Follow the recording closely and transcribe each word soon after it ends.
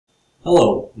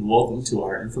Hello, and welcome to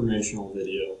our informational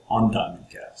video on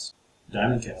DiamondKast.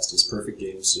 DiamondKast is perfect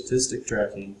game statistic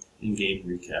tracking and game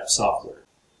recap software.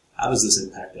 How does this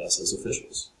impact us as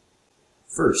officials?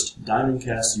 First,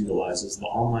 DiamondKast utilizes the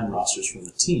online rosters from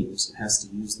the teams and has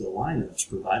to use the lineups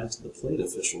provided to the plate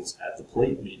officials at the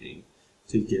plate meeting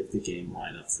to give the game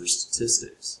lineup for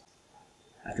statistics.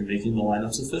 After making the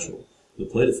lineups official, the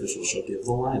plate official shall give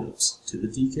the lineups to the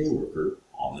DK worker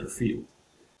on their field.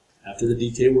 After the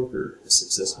DK worker has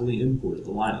successfully imported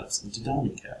the lineups into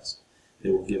DiamondKast, they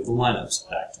will give the lineups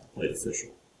back to the plate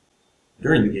official.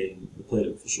 During the game, the plate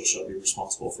official shall be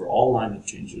responsible for all lineup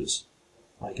changes,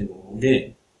 like a normal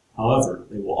game. However,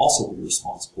 they will also be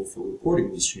responsible for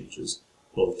reporting these changes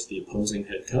both to the opposing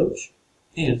head coach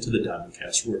and to the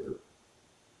DiamondKast worker.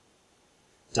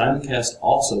 DiamondKast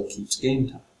also keeps game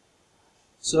time.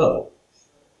 So,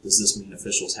 does this mean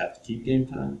officials have to keep game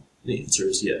time? The answer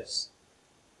is yes.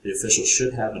 The officials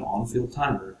should have an on-field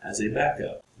timer as a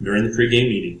backup. During the pre-game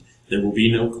meeting, there will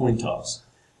be no coin toss,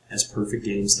 as Perfect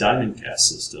Game's DiamondKast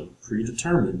system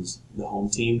predetermines the home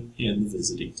team and the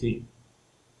visiting team.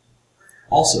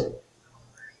 Also,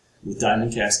 with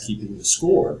DiamondKast keeping the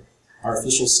score, are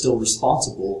officials still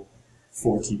responsible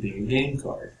for keeping a game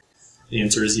card? The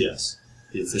answer is yes.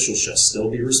 The officials shall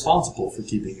still be responsible for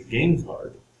keeping a game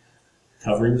card,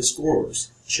 covering the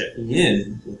scores, checking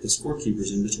in with the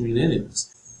scorekeepers in between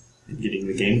innings, and getting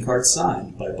the game card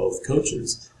signed by both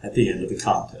coaches at the end of the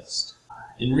contest.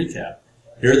 In recap,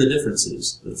 here are the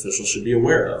differences that officials should be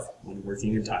aware of when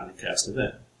working a DiamondKast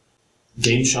event.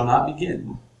 Games shall not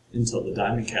begin until the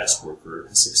DiamondKast worker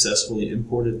has successfully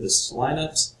imported the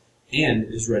lineups and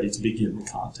is ready to begin the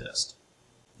contest.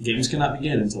 Games cannot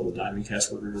begin until the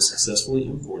DiamondKast worker has successfully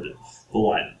imported the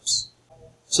lineups.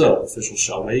 So, officials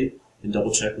shall wait and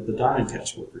double check with the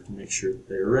DiamondKast worker to make sure that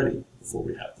they are ready before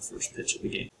we have the first pitch of the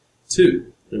game.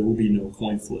 2. There will be no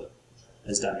coin flip,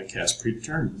 as DiamondKast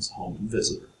predetermines home and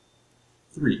visitor.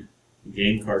 3. The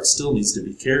game card still needs to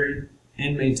be carried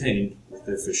and maintained with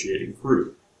the officiating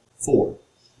crew. 4.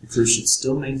 The crew should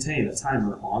still maintain a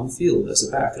timer on field as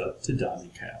a backup to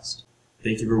DiamondKast.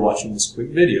 Thank you for watching this quick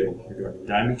video regarding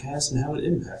DiamondKast and how it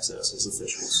impacts us as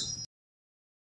officials.